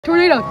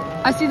Tornado!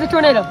 I see the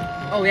tornado!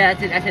 Oh yeah,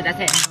 that's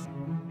it.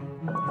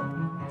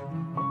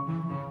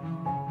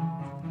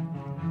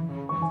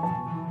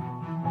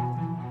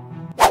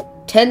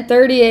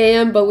 10:30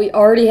 a.m., but we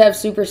already have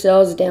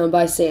supercells down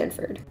by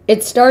Sanford.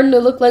 It's starting to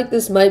look like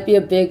this might be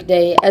a big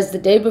day, as the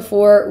day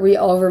before, we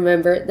all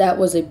remember that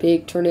was a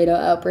big tornado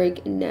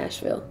outbreak in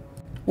Nashville.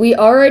 We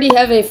already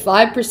have a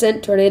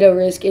 5% tornado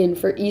risk in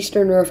for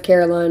eastern North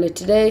Carolina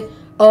today,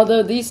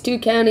 although these two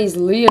counties,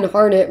 Lee and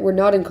Harnett, were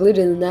not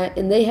included in that,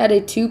 and they had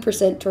a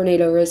 2%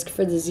 tornado risk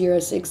for the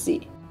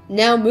 06Z.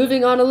 Now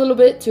moving on a little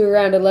bit to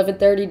around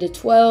 11:30 to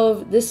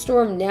 12, this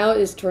storm now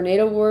is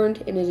tornado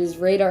warned, and it is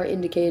radar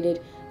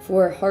indicated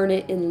for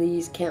Harnett and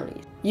Lee's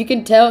counties. You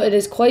can tell it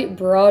is quite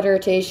broad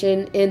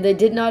rotation, and they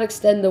did not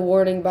extend the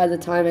warning by the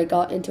time it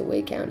got into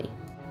Wake County.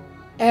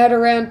 At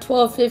around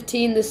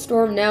 12:15, this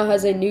storm now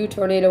has a new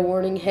tornado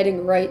warning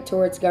heading right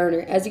towards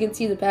Garner. As you can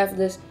see, the path of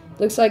this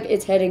looks like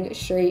it's heading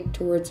straight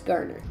towards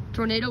Garner.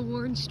 Tornado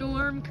warned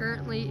storm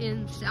currently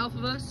in south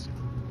of us.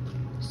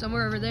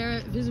 Somewhere over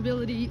there,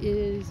 visibility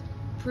is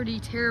pretty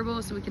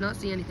terrible, so we cannot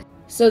see anything.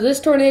 So this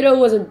tornado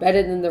was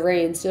embedded in the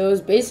rain, so it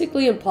was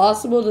basically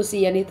impossible to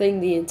see anything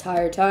the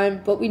entire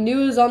time, but we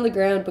knew it was on the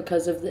ground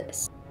because of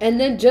this. And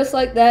then just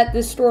like that,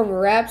 this storm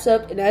wraps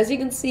up, and as you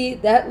can see,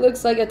 that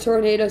looks like a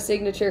tornado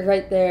signature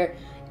right there.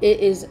 It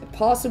is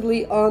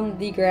possibly on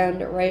the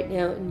ground right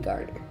now in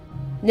Garner.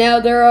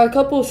 Now, there are a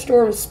couple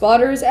storm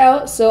spotters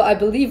out, so I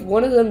believe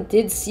one of them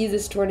did see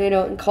this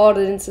tornado and called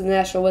it into the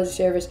National Weather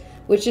Service,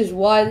 which is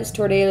why this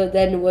tornado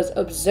then was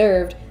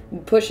observed,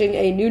 pushing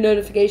a new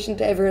notification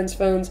to everyone's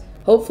phones,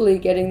 hopefully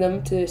getting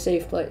them to a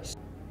safe place.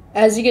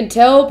 As you can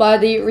tell by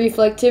the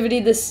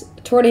reflectivity, this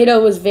tornado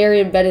was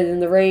very embedded in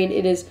the rain.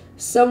 It is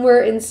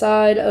somewhere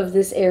inside of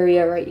this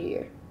area right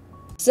here.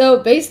 So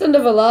based on the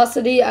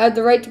velocity, I have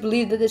the right to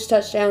believe that this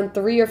touched down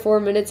 3 or 4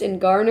 minutes in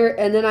Garner,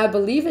 and then I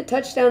believe it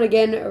touched down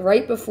again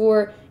right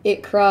before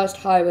it crossed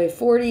Highway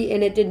 40,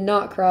 and it did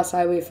not cross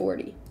Highway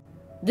 40.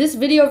 This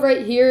video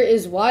right here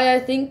is why I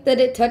think that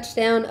it touched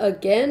down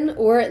again,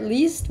 or at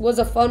least was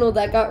a funnel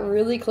that got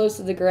really close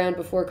to the ground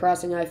before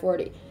crossing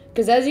I-40.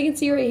 Because as you can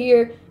see right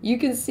here, you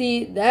can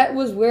see that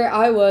was where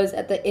I was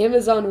at the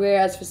Amazon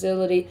warehouse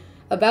facility,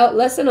 about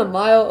less than a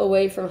mile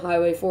away from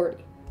Highway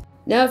 40.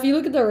 Now, if you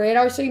look at the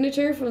radar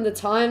signature from the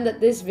time that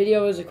this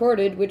video was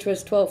recorded, which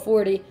was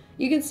 12:40,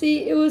 you can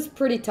see it was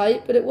pretty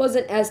tight, but it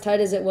wasn't as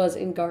tight as it was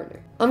in Garner.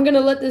 I'm going to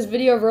let this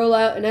video roll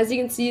out, and as you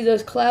can see,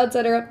 those clouds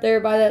that are up there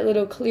by that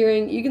little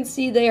clearing, you can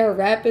see they are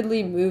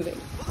rapidly moving.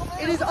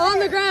 It is on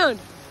the ground!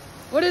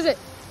 What is it?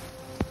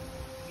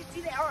 You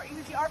can see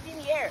RP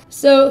in the air.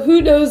 So,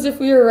 who knows if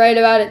we were right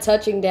about it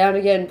touching down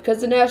again,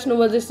 because the National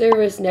Weather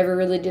Service never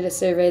really did a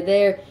survey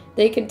there.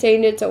 They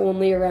contained it to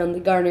only around the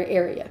Garner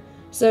area.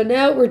 So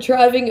now we're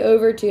driving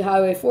over to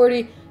Highway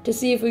 40 to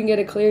see if we can get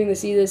a clearing to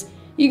see this.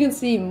 You can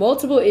see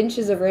multiple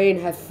inches of rain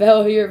have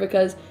fell here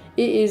because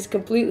it is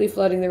completely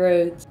flooding the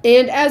roads.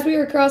 And as we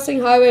were crossing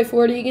Highway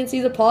 40, you can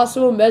see the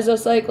possible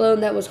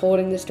mesocyclone that was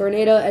holding this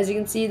tornado. As you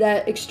can see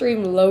that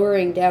extreme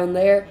lowering down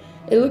there,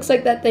 it looks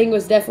like that thing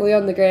was definitely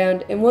on the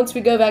ground. And once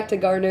we go back to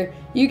Garner,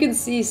 you can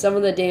see some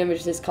of the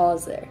damage this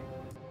caused there.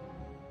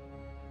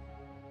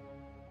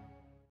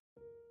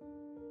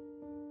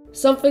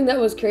 Something that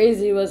was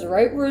crazy was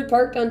right where we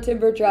parked on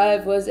Timber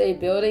Drive was a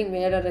building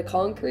made out of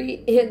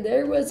concrete, and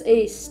there was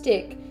a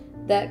stick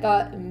that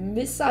got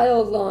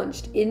missile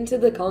launched into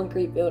the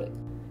concrete building.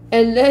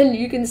 And then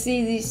you can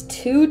see these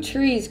 2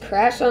 trees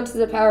crash onto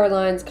the power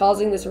lines,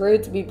 causing this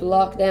road to be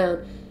blocked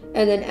down.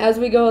 And then as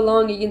we go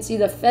along, you can see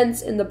the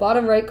fence in the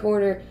bottom right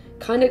corner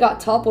kind of got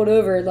toppled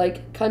over,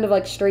 kind of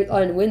like straight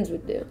line winds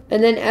would do.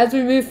 And then as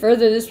we move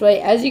further this way,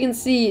 as you can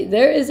see,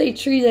 there is a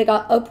tree that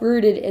got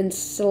uprooted and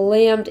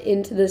slammed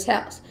into this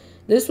house.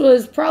 This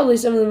was probably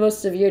some of the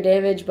most severe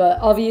damage, but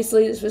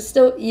obviously this was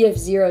still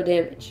EF-0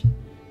 damage.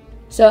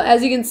 So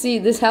as you can see,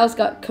 this house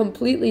got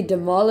completely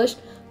demolished.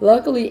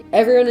 Luckily,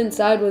 everyone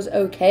inside was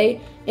okay,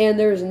 and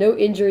there was no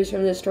injuries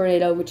from this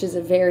tornado, which is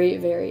very,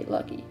 very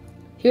lucky.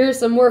 Here are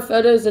some more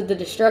photos of the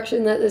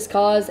destruction that this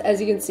caused.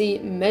 As you can see,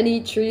 many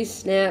trees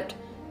snapped,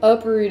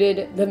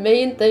 uprooted. The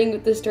main thing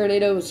with this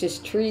tornado was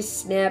just trees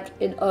snapped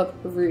and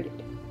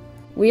uprooted.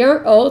 We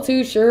aren't all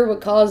too sure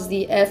what caused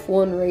the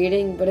F1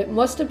 rating, but it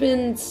must have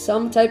been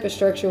some type of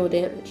structural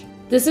damage.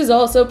 This is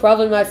also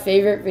probably my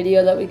favorite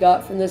video that we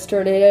got from this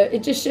tornado.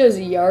 It just shows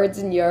yards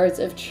and yards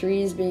of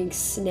trees being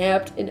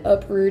snapped and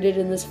uprooted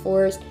in this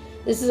forest.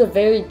 This is a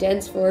very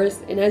dense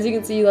forest, and as you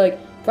can see,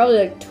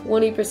 probably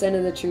 20%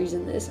 of the trees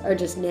in this are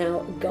just now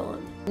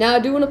gone. Now I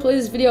do want to play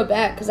this video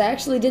back because I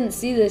actually didn't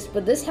see this,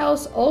 but this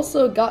house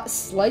also got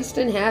sliced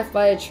in half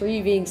by a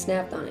tree being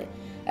snapped on it.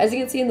 As you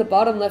can see in the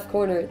bottom left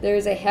corner, there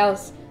is a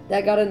house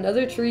that got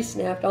another tree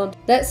snapped on.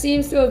 That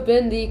seems to have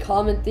been the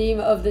common theme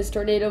of this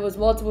tornado, was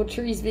multiple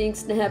trees being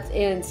snapped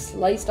and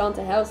sliced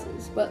onto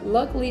houses. But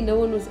luckily no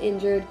one was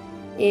injured,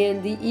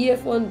 and the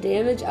EF-1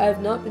 damage, I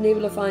have not been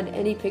able to find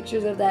any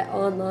pictures of that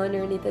online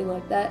or anything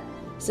like that.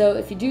 So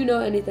if you do know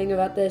anything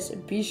about this,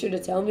 be sure to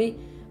tell me.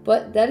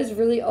 But that is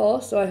really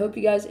all, so I hope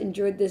you guys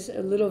enjoyed this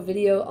little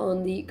video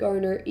on the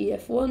Garner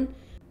EF-1.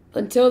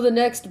 Until the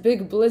next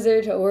big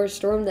blizzard or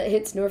storm that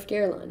hits North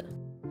Carolina.